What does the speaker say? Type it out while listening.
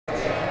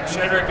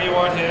Shadrack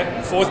Biwott here,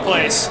 4th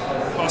place,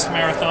 Boston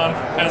Marathon.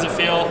 How does it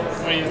feel?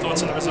 What are your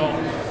thoughts on the result?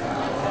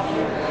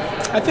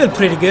 I feel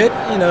pretty good.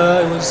 You know,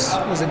 it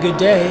was a good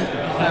day.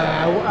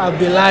 I'll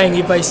be lying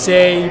if I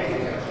say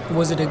it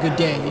wasn't a good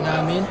day. You know what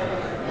I mean?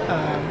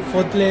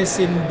 4th place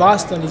in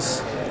Boston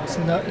is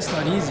not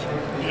easy.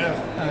 Yeah.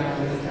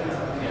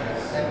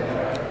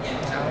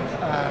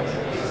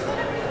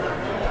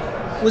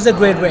 It was a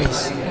great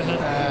race.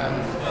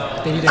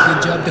 They did a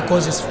good job. The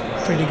course is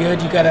pretty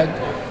good. You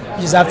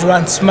just have to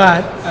run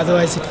smart,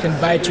 otherwise it can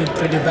bite you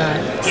pretty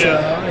bad. Yeah. So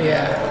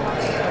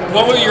yeah.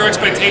 What were your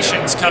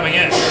expectations coming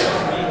in?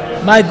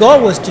 My goal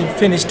was to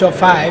finish top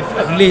 5,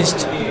 at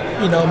least,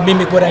 you know,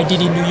 mimic what I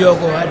did in New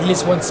York, or at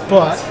least one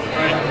spot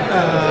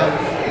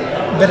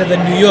better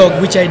than New York,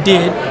 which I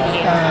did.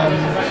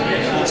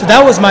 So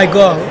that was my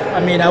goal. I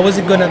mean, I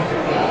wasn't gonna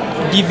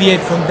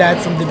deviate from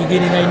that from the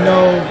beginning. I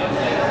know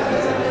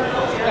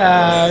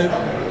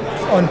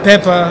on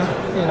paper,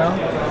 you know,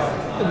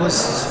 it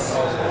was,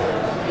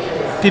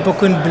 people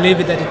couldn't believe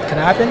it that it can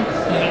happen.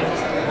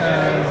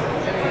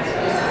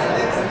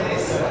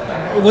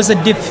 It was a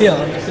deep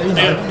field, you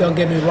know, don't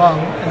get me wrong.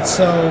 And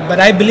so, but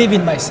I believe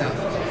in myself.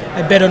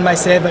 I bet on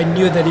myself. I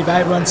knew that if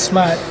I run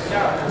smart,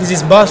 this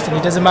is Boston.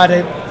 It doesn't matter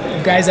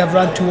if guys have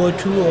run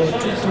 202 or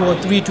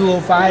 203,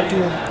 205,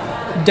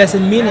 it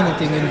doesn't mean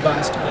anything in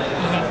Boston.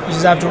 You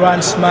just have to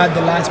run smart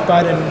the last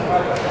part, and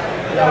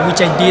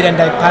which I did,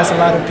 and I passed a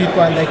lot of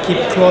people, and I keep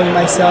clawing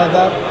myself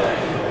up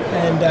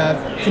and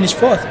finish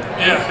 4th.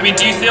 Yeah, I mean,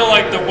 do you feel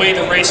like the way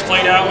the race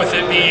played out, with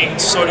it being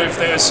sort of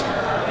there's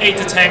 8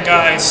 to 10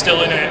 guys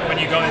still in it when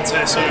you go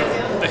into sort of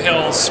the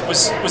hills,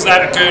 was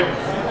that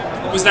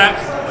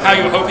how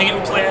you were hoping it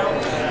would play out?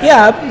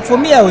 Yeah, for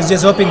me, I was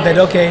just hoping that,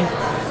 okay,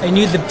 I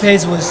knew the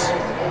pace was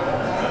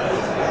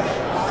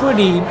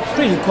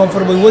pretty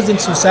comfortable. It wasn't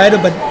suicidal,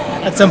 but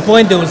at some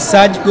point they will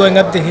start going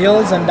up the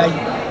hills, and I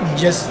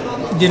just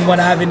didn't want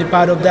to have any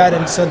part of that,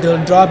 and so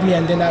they'll drop me,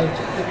 and then I'll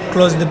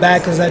close the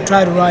back, because I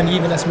try to run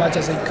even as much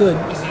as I could.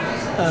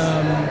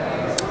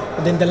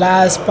 Then the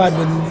last part,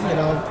 when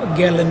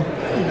Galen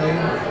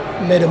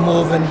made a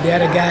move, and the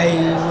other guy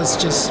was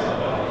just,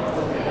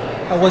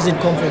 I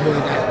wasn't comfortable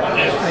with that.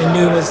 I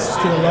knew it was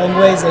still a long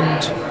ways,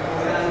 and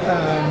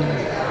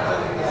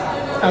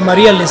I'm a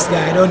realist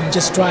guy. I don't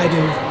just try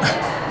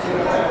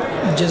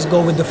to just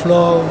go with the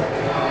flow.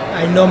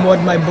 I know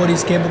what my body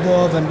is capable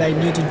of, and I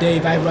knew today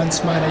if I run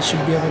smart, I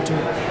should be able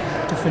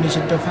to finish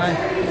in top 5.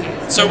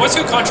 So what's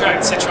your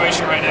contract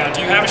situation right now?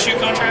 Do you have a shoe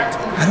contract?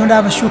 I don't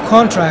have a shoe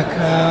contract.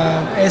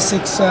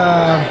 Essex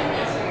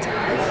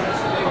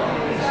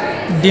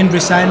didn't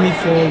resign me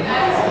for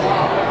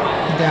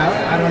that.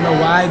 I don't know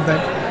why, but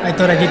I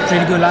thought I did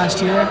pretty good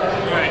last year.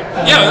 Right.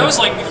 Yeah, that was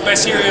like the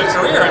best year of your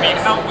career. I mean,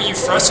 how were you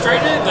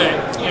frustrated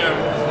that,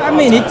 I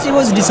mean, it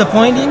was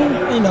disappointing,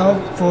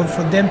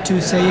 for them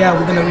to say, yeah,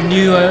 we're gonna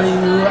renew you,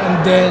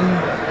 and then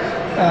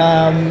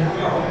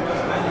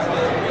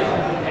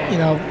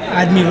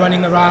had me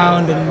running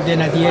around, and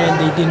then at the end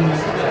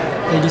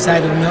they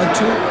decided not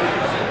to.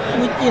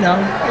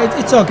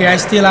 It's okay. I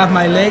still have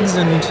my legs,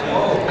 and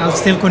I'll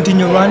still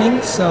continue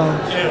running. So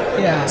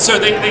yeah. So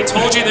they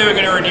told you they were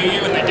going to renew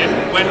you, and they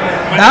didn't. When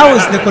that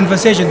was the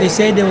conversation. They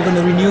said they were going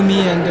to renew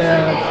me, and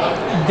then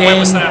when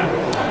was that?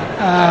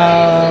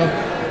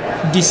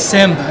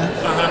 December.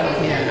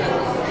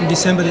 Yeah. In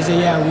December they say,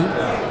 yeah,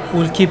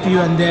 we'll keep you,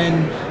 and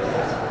then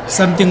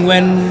something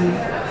went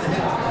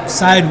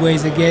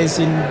sideways, I guess,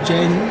 in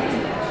Jan.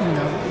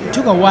 It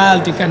took a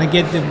while to kind of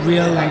get the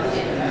real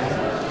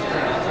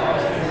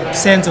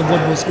sense of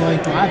what was going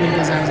to happen,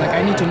 because I was like,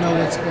 I need to know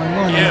what's going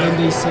on. And then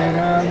they said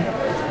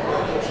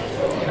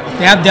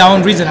they have their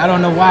own reason. I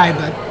don't know why,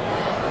 but.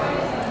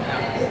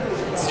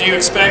 Do you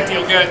expect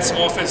you'll get some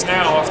offers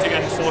now after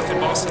getting 4th in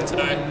Boston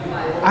today?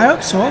 I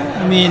hope so.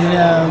 I mean,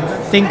 I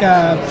think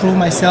I proved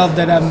myself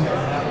that I'm,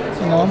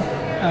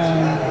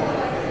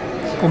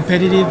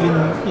 competitive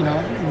in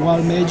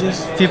world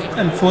majors, 5th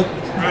and 4th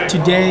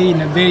today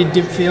in a very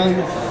deep field.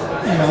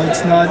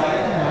 It's not.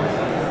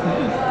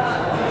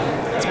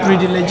 It's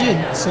pretty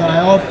legit. So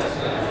I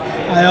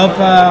hope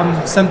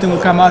something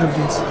will come out of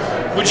this.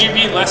 Would you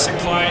be less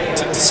inclined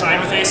to sign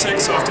with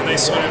ASICS after they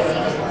sort of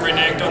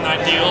reneged on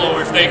that deal,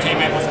 or if they came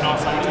in with an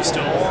offer, would you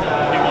still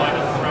be willing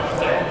to run with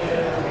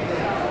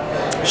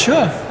them?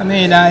 Sure. I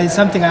mean, it's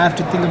something I have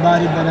to think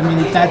about it, but I mean,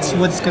 if that's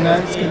what's gonna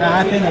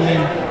happen, I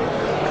mean.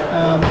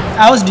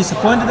 I was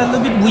disappointed a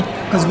little bit,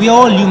 because we are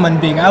all human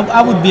beings.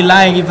 I would be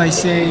lying if I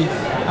say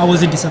I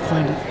wasn't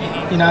disappointed.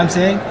 You know what I'm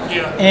saying?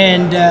 Yeah.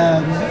 And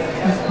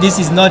this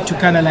is not to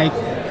kind of like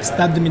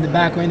stab them in the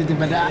back or anything,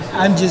 but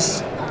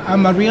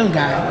I'm a real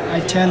guy. I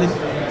tell it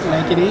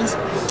like it is.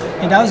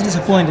 And I was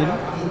disappointed,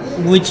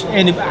 which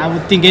I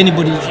would think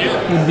anybody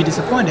would be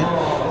disappointed.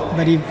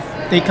 But if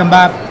they come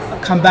back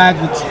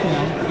with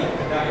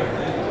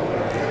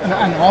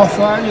an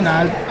offer,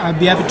 I'll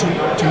be happy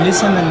to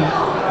listen and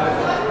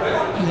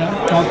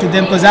talk to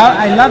them, because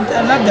I love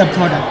their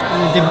product. I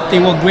mean, they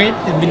were great.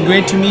 They've been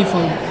great to me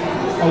for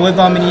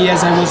however many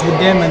years I was with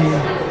them. And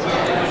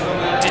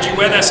did you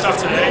wear their stuff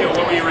today, or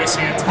what were you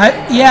racing into?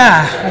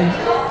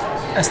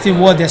 I still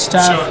wore their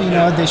stuff. Sure, you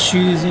know, their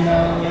shoes. You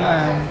know,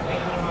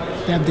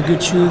 they have the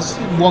good shoes.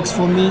 It works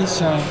for me.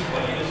 So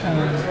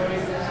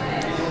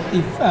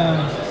if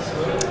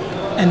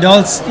and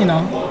also, you know,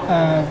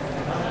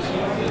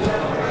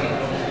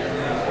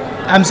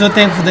 I'm so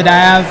thankful that I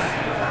have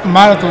a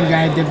marathon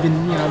guy. They've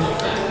been, you know,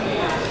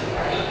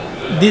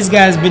 this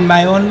guy has been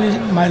my only,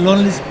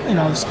 you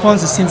know,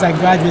 sponsor since I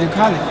graduated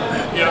college.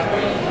 Yeah.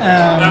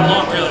 That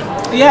long, really?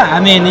 Yeah, I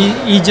mean,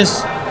 he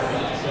just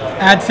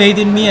had faith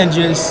in me and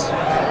just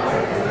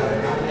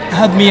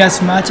helped me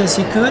as much as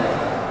he could.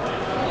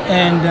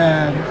 And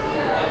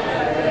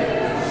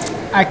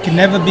I could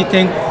never be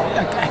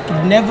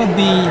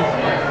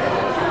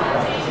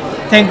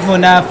thankful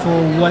enough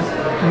for what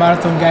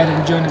marathon guide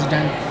and John has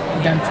done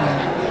for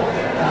me.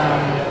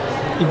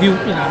 If you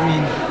know, I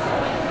mean,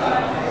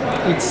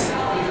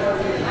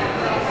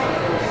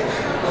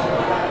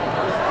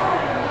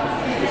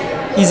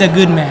 he's a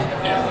good man.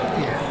 Yeah.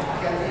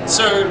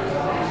 So,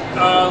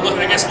 look,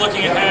 I guess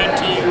looking ahead,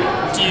 do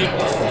you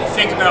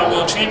think about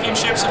World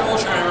Championships at all?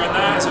 Trying to run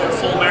that? Is it a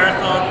full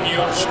marathon? New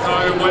York,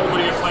 Chicago? What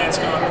are your plans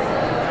going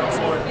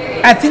forward?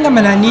 I think I'm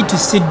gonna need to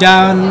sit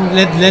down,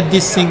 let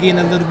this sink in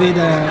a little bit.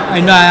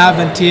 I know I have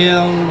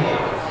until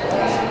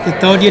the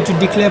third year to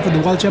declare for the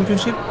World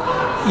Championship.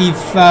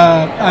 If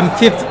I'm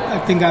fifth, I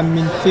think I'm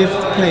in fifth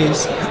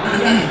place,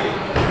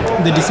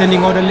 the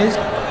descending order list.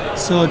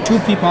 So 2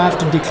 people have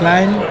to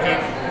decline. Okay.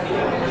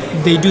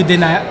 They do,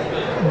 then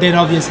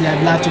obviously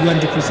I'd love to go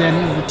and represent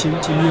Team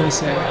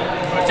USA.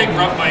 I think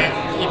Rupp I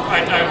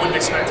wouldn't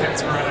expect him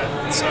to run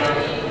it, so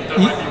that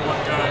might be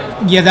one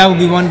guy. Yeah, that would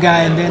be one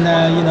guy, and then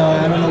you know,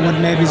 I don't know what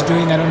Neb is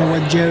doing, I don't know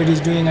what Jared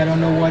is doing, I don't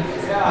know what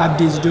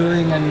Abdi is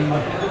doing, and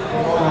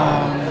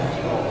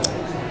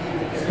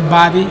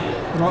Bobby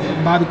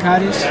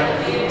Cardis.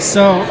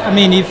 So I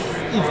mean, if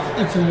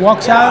it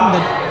works out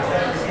that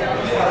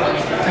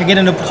I get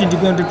an opportunity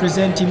to go and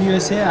represent Team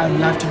USA, I'd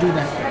love to do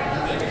that.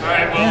 All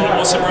right, well,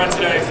 awesome run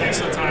today. Thanks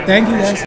for the time. Thank you, guys.